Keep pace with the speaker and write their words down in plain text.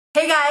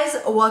Hey guys,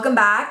 welcome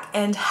back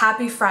and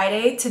happy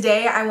Friday.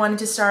 Today I wanted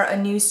to start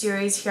a new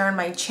series here on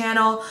my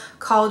channel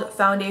called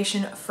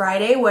Foundation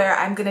Friday, where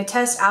I'm going to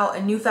test out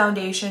a new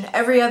foundation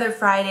every other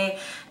Friday,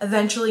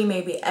 eventually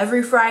maybe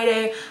every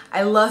Friday.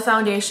 I love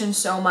foundation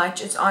so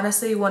much. It's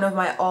honestly one of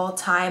my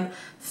all-time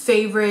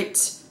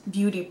favorite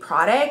beauty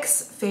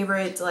products,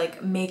 favorite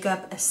like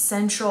makeup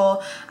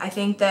essential. I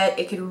think that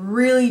it could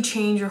really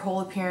change your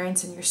whole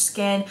appearance and your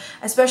skin,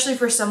 especially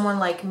for someone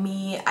like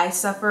me. I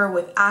suffer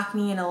with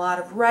acne and a lot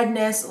of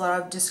redness, a lot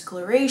of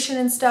discoloration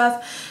and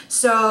stuff.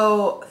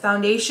 So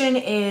foundation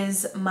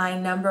is my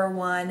number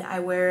one. I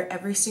wear it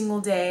every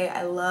single day.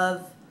 I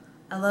love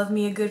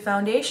me a good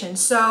foundation.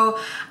 So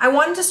I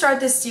wanted to start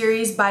this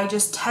series by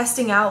just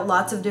testing out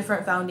lots of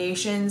different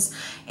foundations.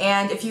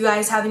 And if you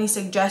guys have any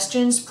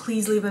suggestions,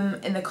 please leave them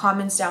in the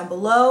comments down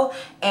below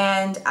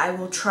and I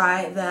will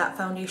try that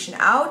foundation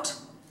out.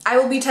 I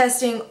will be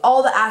testing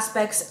all the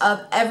aspects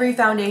of every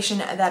foundation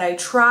that I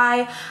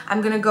try.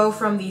 I'm gonna go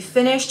from the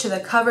finish to the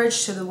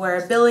coverage to the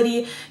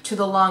wearability to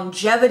the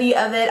longevity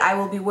of it. I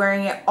will be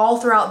wearing it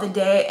all throughout the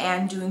day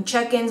and doing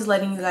check-ins,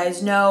 letting you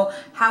guys know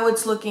how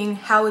it's looking,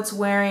 how it's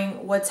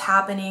wearing, what's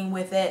happening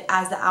with it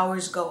as the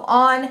hours go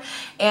on.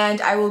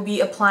 And I will be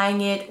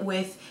applying it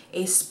with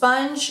a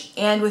sponge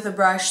and with a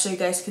brush so you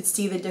guys could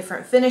see the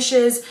different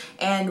finishes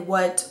and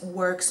what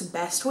works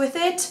best with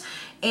it.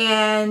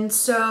 And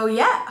so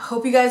yeah,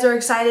 hope you guys are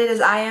excited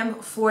as I am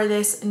for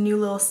this new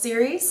little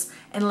series,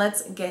 and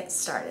let's get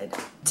started.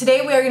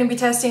 Today we are going to be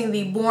testing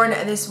the Born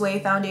This Way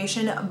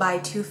foundation by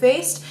Too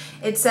Faced.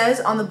 It says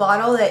on the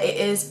bottle that it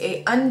is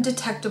a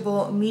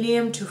undetectable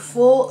medium to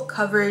full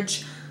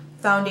coverage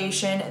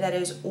foundation that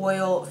is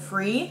oil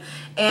free,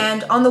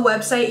 and on the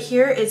website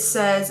here it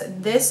says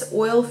this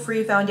oil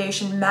free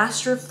foundation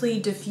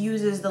masterfully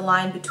diffuses the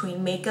line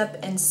between makeup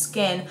and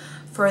skin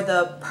for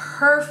the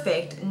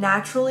perfect,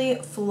 naturally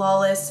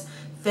flawless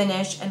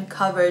finish and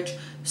coverage,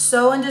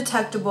 so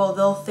undetectable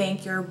they'll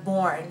think you're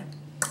born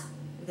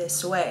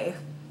this way.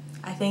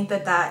 I think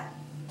that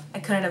I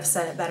couldn't have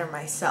said it better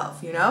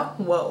myself, you know?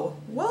 Whoa.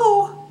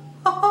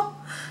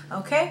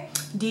 Okay,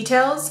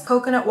 details.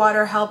 Coconut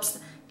water helps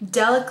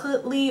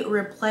delicately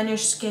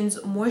replenish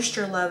skin's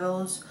moisture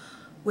levels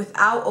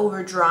without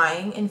over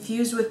drying,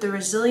 infused with the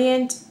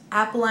resilient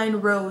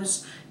apelline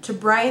rose to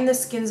brighten the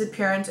skin's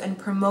appearance and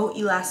promote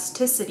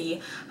elasticity.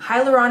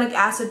 Hyaluronic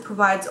acid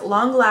provides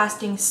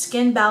long-lasting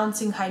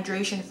skin-balancing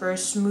hydration for a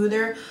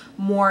smoother,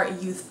 more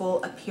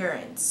youthful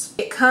appearance.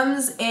 It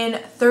comes in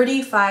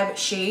 35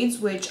 shades,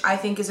 which I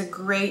think is a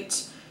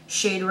great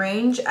shade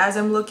range. As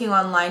I'm looking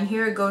online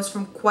here, it goes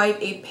from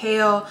quite a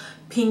pale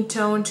pink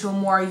tone to a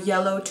more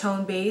yellow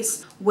tone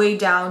base, way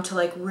down to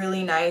like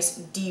really nice,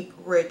 deep,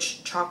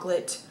 rich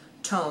chocolate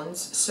tones.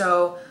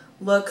 So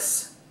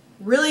looks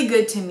really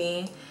good to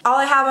me. All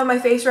I have on my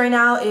face right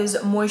now is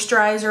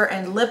moisturizer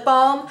and lip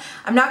balm.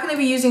 I'm not going to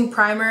be using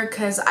primer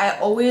because I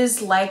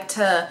always like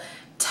to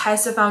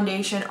test a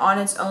foundation on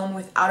its own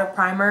without a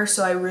primer,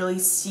 so I really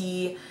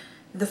see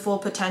the full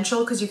potential,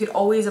 because you could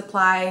always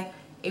apply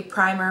a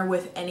primer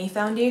with any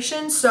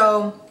foundation.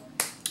 So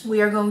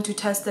we are going to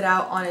test it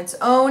out on its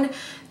own.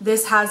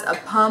 This has a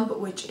pump,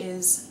 which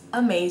is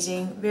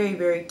amazing,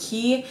 very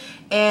key,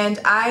 and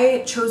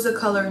I chose the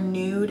color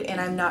nude, and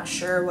I'm not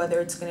sure whether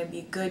it's going to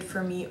be good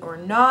for me or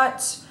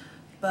not,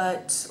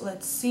 but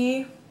let's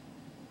see.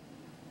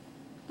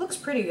 Looks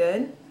pretty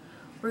good.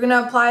 We're going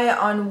to apply it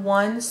on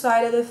one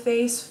side of the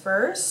face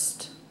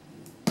first,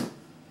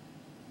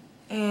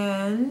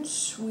 and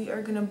we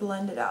are going to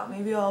blend it out.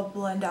 Maybe I'll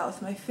blend out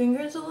with my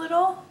fingers a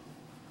little.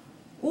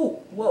 Ooh,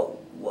 whoa.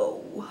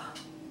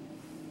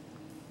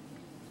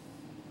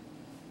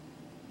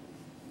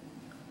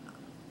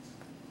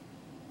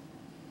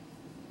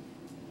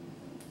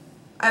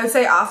 I would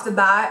say off the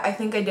bat, I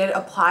think I did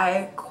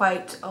apply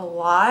quite a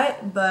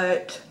lot,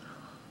 but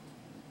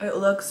it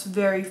looks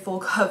very full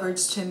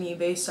coverage to me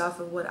based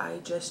off of what I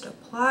just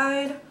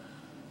applied,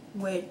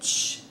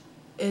 which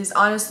is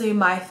honestly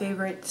my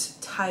favorite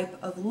type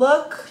of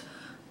look.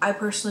 I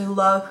personally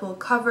love full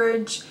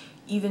coverage,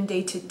 even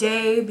day to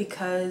day,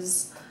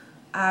 because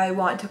I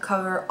want to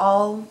cover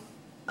all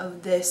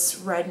of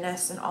this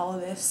redness and all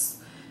of this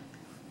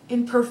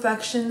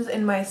imperfections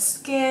in my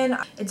skin.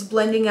 It's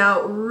blending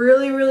out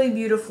really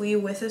beautifully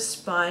with a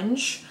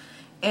sponge,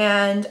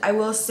 and I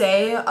will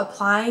say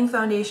applying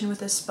foundation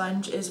with a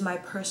sponge is my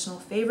personal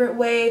favorite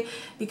way,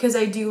 because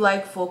I do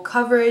like full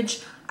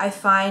coverage. I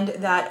find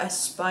that a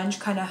sponge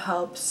kind of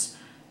helps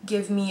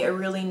give me a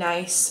really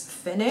nice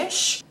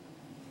finish.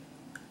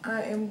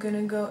 I am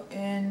gonna go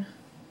in,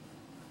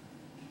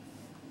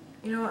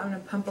 you know what, I'm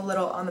gonna pump a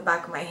little on the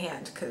back of my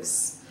hand,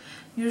 because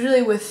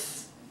usually with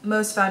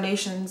most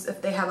foundations,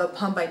 if they have a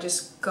pump, I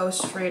just go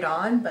straight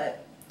on,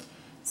 but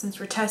since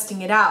we're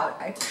testing it out,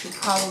 I should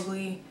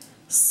probably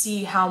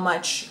see how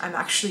much I'm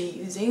actually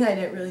using. I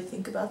didn't really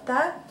think about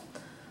that.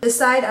 This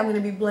side I'm going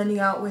to be blending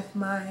out with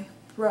my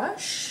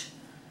brush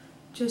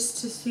just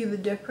to see the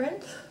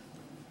difference.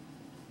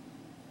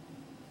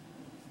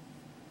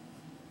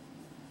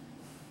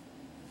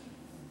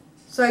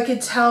 So I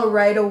could tell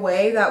right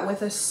away that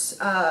with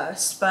a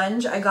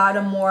sponge, I got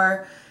a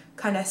more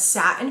kind of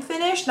satin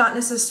finish, not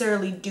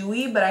necessarily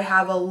dewy, but I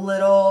have a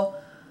little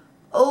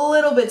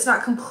bit, it's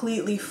not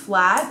completely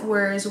flat,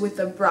 whereas with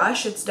the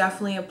brush, it's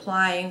definitely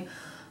applying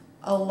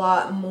a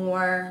lot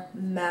more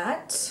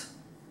matte.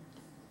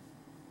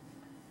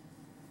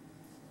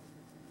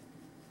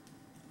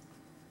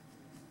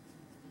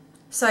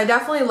 So I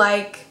definitely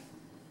like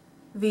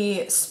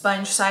the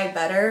sponge side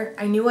better.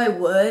 I knew I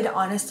would,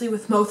 honestly,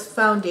 with most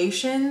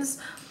foundations.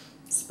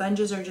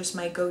 Sponges are just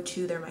my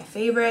go-to, they're my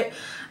favorite.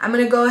 I'm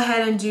gonna go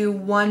ahead and do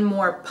one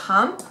more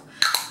pump,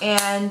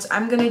 and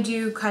I'm gonna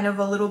do kind of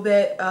a little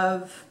bit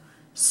of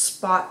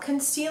spot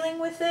concealing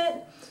with it.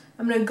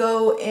 I'm gonna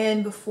go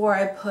in before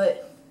I put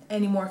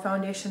any more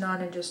foundation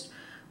on and just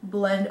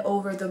blend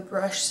over the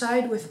brush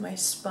side with my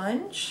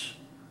sponge.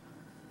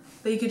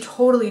 But you could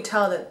totally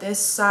tell that this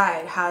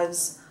side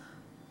has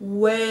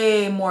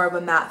way more of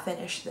a matte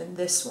finish than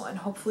this one.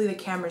 Hopefully the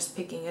camera's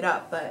picking it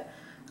up, but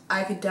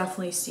I could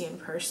definitely see in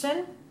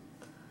person.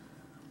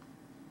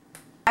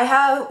 I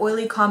have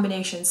oily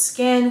combination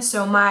skin,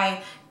 so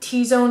my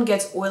T-zone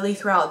gets oily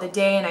throughout the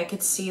day, and I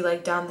could see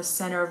like down the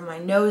center of my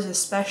nose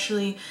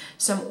especially,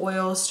 some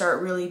oils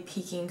start really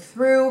peeking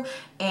through,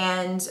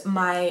 and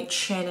my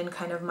chin and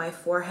kind of my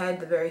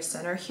forehead, the very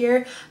center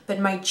here, but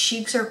my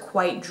cheeks are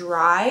quite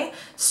dry.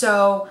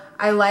 So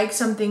I like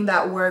something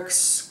that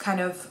works kind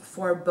of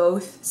for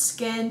both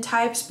skin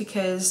types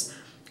because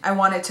I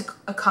want it to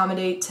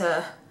accommodate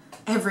to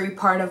every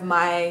part of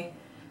my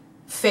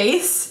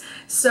face.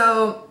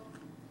 So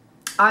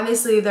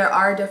obviously there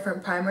are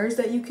different primers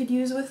that you could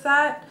use with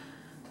that,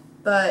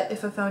 but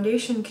if a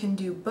foundation can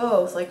do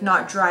both, like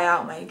not dry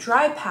out my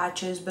dry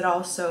patches, but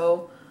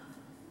also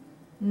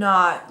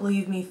not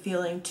leave me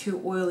feeling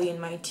too oily in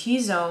my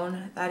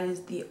T-zone, that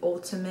is the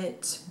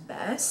ultimate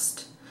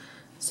best.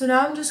 So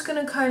now I'm just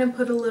gonna kind of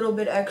put a little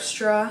bit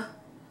extra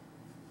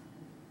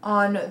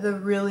on the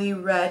really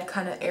red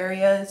kind of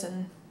areas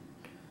and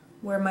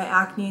where my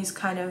acne is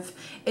kind of,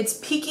 it's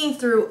peeking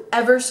through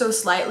ever so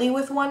slightly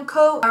with one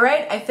coat. All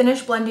right, I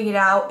finished blending it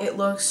out. It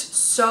looks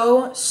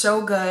so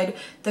good.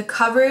 The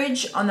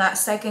coverage on that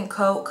second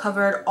coat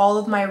covered all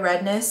of my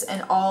redness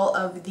and all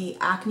of the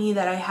acne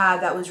that I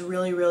had that was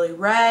really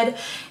red.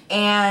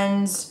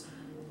 And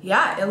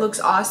yeah, it looks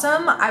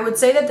awesome. I would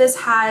say that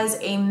this has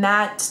a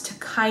matte to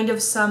kind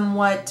of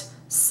somewhat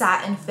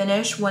satin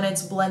finish when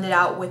it's blended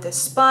out with a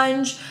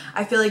sponge.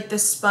 I feel like the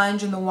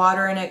sponge and the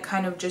water in it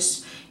kind of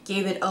just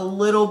gave it a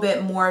little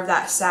bit more of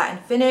that satin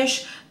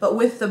finish, but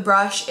with the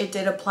brush it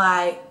did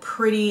apply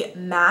pretty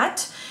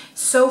matte.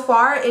 So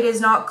far it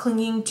is not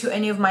clinging to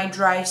any of my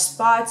dry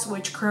spots,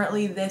 which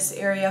currently this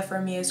area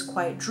for me is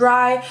quite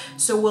dry,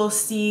 so we'll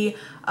see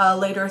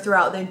later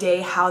throughout the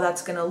day how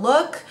that's gonna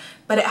look.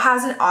 But it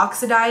hasn't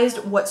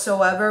oxidized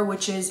whatsoever,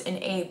 which is an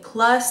A+.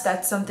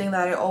 That's something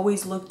that I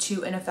always look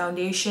to in a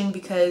foundation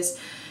because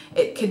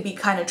it could be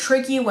kind of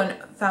tricky when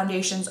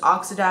foundations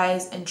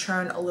oxidize and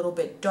turn a little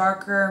bit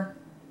darker.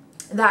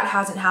 That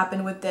hasn't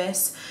happened with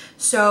this.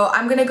 So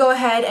I'm gonna go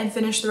ahead and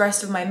finish the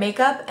rest of my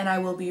makeup, and I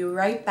will be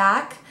right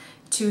back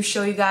to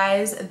show you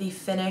guys the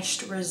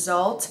finished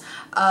result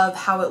of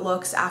how it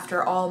looks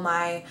after all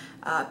my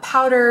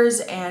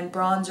powders and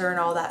bronzer and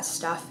all that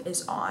stuff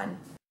is on.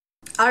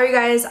 Alright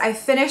guys, I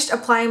finished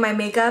applying my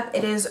makeup.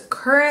 It is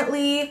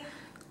currently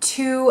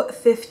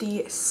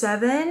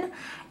 2:57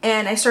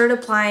 and I started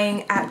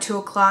applying at 2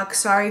 o'clock.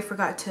 Sorry,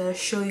 forgot to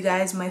show you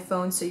guys my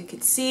phone so you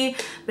could see,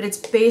 but it's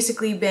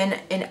basically been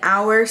an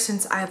hour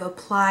since I've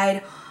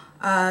applied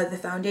the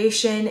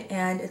foundation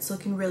and it's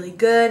looking really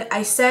good.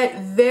 I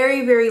set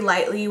very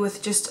lightly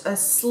with just a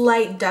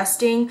slight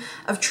dusting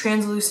of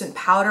translucent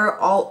powder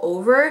all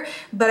over,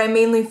 but I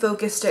mainly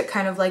focused it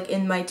kind of like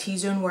in my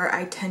T-zone where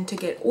I tend to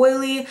get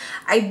oily.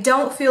 I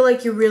don't feel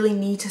like you really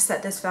need to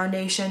set this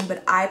foundation,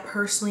 but I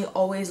personally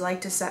always like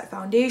to set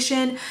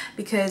foundation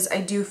because I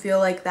do feel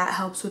like that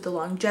helps with the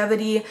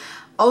longevity.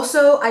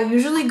 Also, I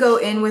usually go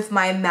in with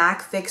my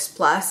MAC Fix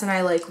Plus and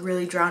I like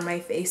really drown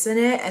my face in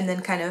it and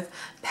then kind of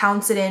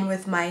pounce it in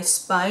with my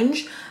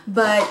sponge.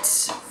 But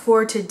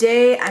for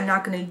today, I'm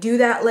not going to do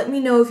that. Let me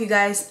know if you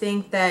guys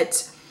think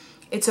that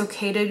it's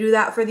okay to do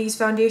that for these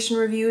foundation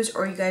reviews,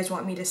 or you guys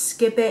want me to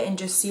skip it and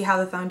just see how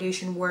the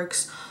foundation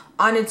works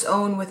on its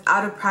own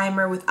without a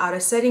primer, without a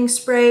setting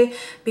spray,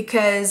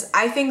 because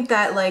I think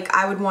that like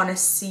I would want to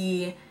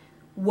see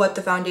what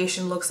the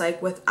foundation looks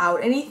like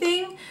without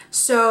anything.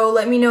 So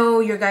let me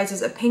know your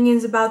guys'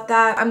 opinions about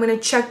that. I'm gonna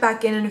check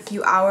back in a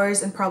few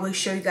hours and probably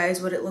show you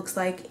guys what it looks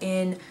like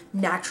in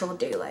natural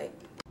daylight.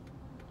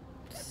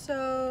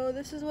 So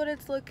this is what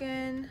it's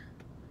looking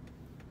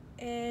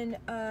in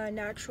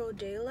natural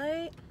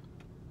daylight.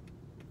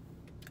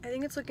 I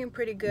think it's looking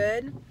pretty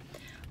good,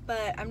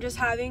 but I'm just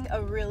having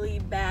a really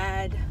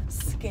bad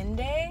skin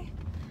day.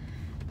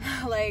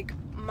 Like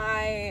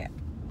my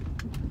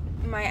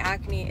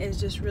acne is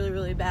just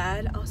really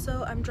bad.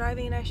 Also, I'm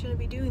driving and I shouldn't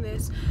be doing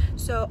this,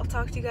 so I'll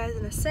talk to you guys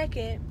in a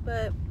second,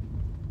 but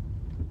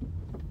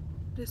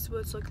this is what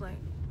it's looking like.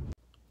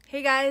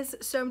 Hey guys,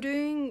 so I'm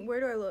doing,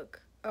 where do I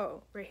look?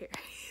 Oh, right here.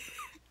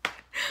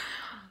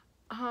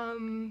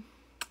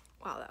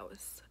 Wow, that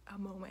was a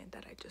moment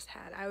that I just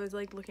had. I was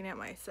like looking at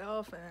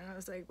myself and I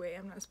was like, wait,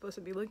 I'm not supposed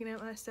to be looking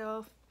at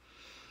myself.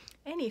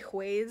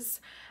 Anyways,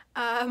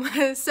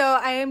 so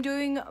I am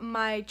doing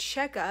my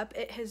checkup.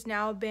 It has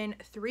now been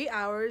 3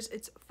 hours.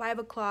 It's 5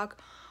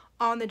 o'clock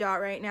on the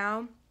dot right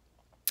now.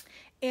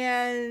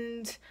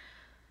 And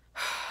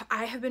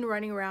I have been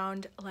running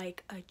around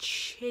like a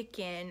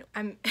chicken.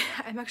 I'm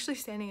actually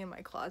standing in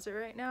my closet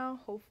right now,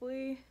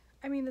 hopefully.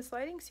 I mean, this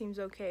lighting seems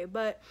okay,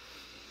 but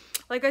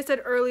like I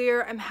said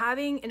earlier, I'm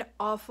having an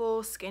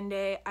awful skin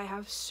day. I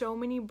have so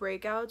many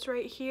breakouts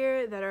right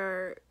here that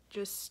are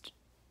just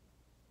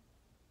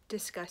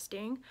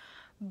disgusting.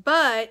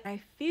 But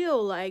I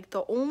feel like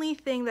the only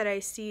thing that I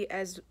see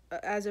as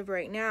of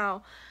right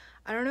now,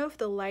 I don't know if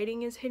the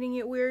lighting is hitting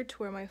it weird to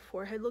where my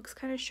forehead looks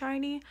kind of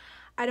shiny.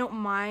 I don't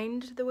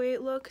mind the way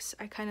it looks.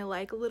 I kind of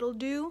like a little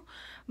dew.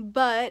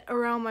 But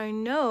around my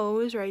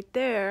nose right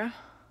there,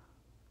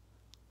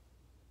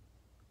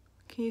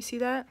 can you see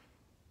that?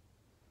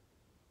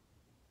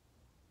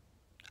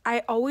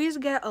 I always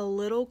get a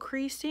little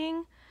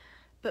creasing,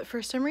 but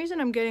for some reason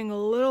I'm getting a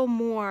little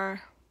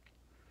more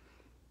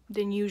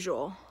than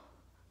usual.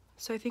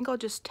 So I think I'll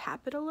just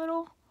tap it a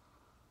little.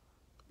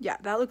 Yeah,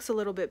 that looks a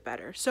little bit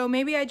better. So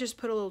maybe I just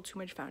put a little too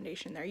much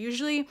foundation there.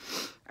 Usually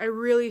I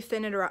really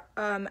thin it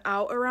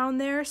out around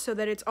there so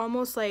that it's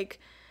almost like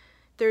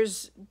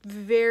there's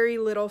very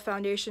little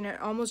foundation.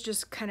 It almost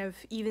just kind of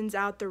evens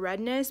out the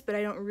redness, but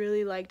I don't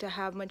really like to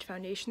have much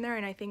foundation there,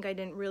 and I think I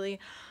didn't really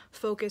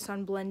focus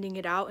on blending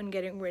it out and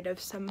getting rid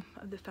of some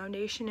of the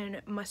foundation, and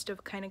it must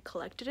have kind of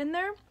collected in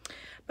there.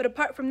 But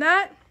apart from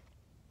that,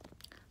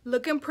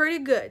 looking pretty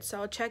good. So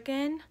I'll check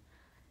in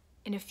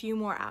a few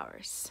more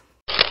hours.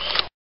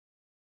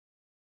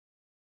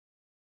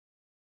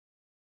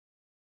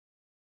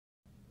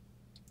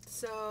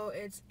 So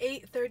it's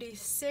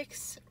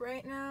 8:36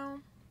 right now.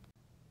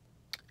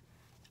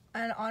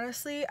 And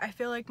honestly, I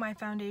feel like my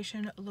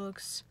foundation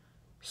looks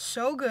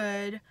so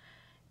good.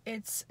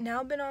 It's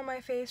now been on my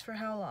face for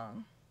how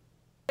long?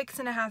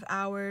 6.5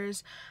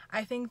 hours.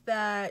 I think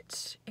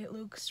that it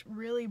looks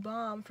really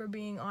bomb for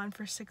being on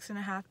for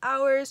 6.5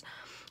 hours.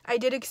 I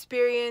did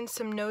experience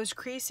some nose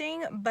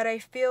creasing, but I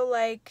feel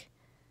like,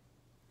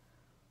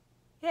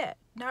 yeah,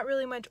 not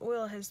really much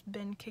oil has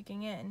been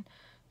kicking in.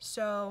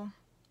 So,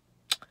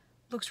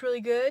 looks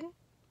really good.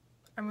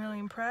 I'm really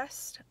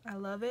impressed. I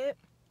love it.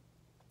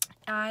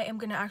 I am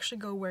gonna actually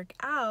go work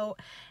out,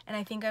 and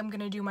I think I'm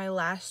gonna do my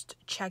last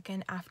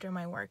check-in after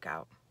my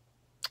workout.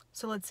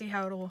 So let's see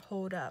how it'll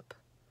hold up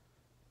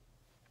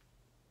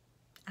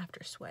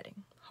after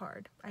sweating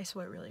hard. I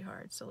sweat really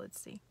hard, so let's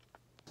see.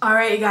 All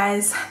right, you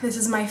guys, this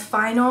is my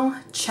final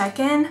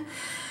check-in.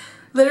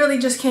 Literally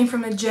just came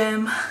from the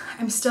gym.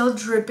 I'm still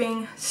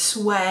dripping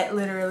sweat,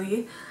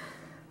 literally.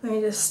 Let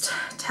me just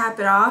tap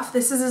it off.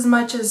 This is as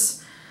much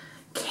as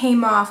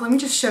came off. Let me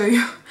just show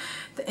you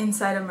the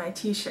inside of my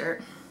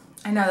t-shirt.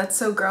 I know that's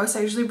so gross.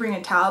 I usually bring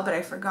a towel, but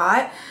I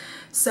forgot.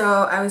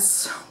 So I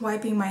was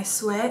wiping my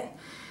sweat.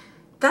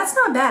 That's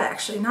not bad,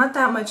 actually. Not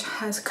that much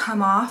has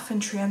come off and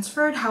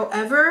transferred.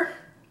 However,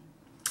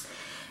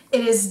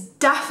 it is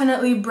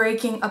definitely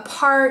breaking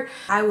apart.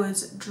 I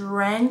was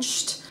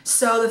drenched.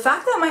 So the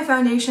fact that my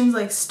foundation's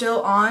like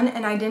still on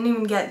and I didn't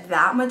even get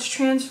that much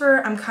transfer,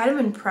 I'm kind of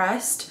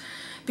impressed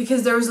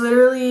because there was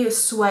literally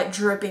sweat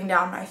dripping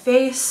down my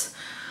face.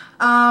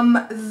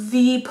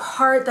 The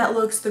part that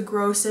looks the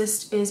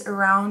grossest is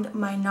around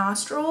my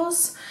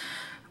nostrils.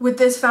 With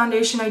this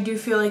foundation, I do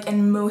feel like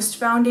in most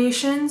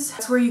foundations,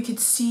 that's where you could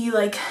see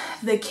like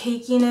the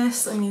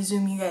cakiness. Let me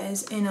zoom you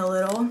guys in a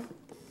little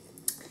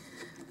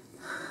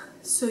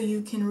so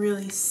you can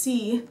really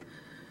see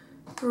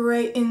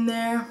right in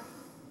there.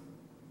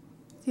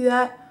 See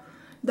that?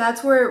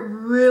 That's where it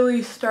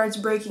really starts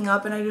breaking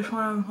up, and I just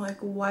want to like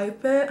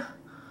wipe it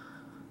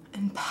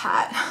and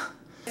pat.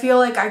 I feel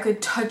like I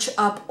could touch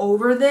up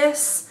over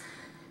this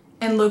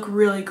and look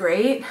really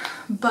great,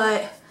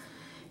 but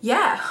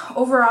yeah,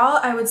 overall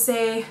I would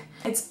say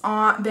it's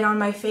been on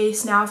my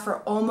face now for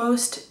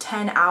almost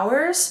 10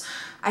 hours.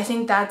 I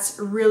think that's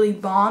really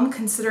bomb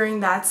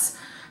considering that's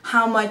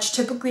how much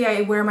typically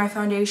I wear my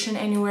foundation,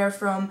 anywhere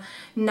from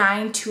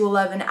 9 to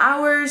 11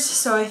 hours.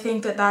 So I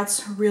think that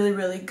that's really,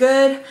 really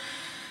good.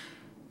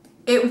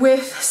 It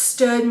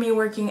withstood me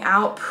working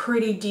out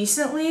pretty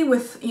decently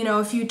with, you know,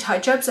 a few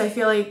touch-ups. I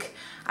feel like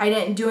I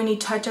didn't do any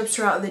touch-ups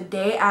throughout the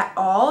day at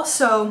all.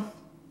 So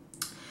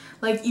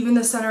like even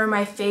the center of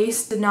my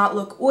face did not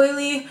look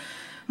oily.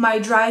 My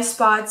dry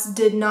spots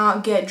did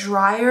not get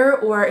drier,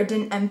 or it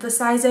didn't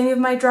emphasize any of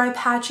my dry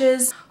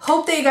patches.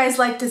 Hope that you guys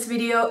liked this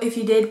video. If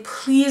you did,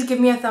 please give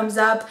me a thumbs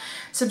up.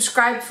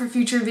 Subscribe for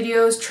future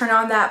videos. Turn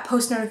on that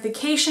post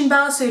notification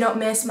bell so you don't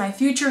miss my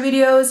future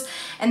videos.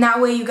 And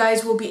that way you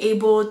guys will be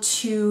able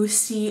to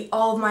see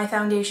all of my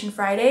Foundation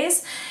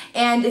Fridays.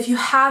 And if you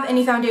have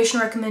any foundation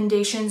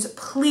recommendations,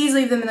 please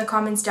leave them in the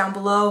comments down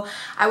below.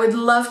 I would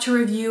love to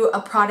review a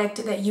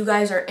product that you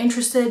guys are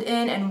interested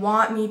in and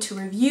want me to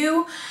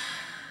review.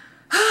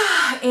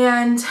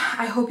 And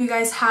I hope you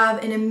guys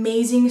have an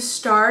amazing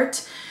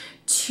start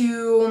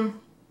to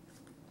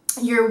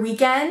your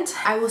weekend.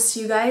 I will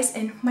see you guys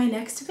in my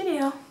next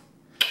video.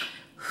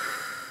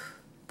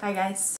 Bye guys.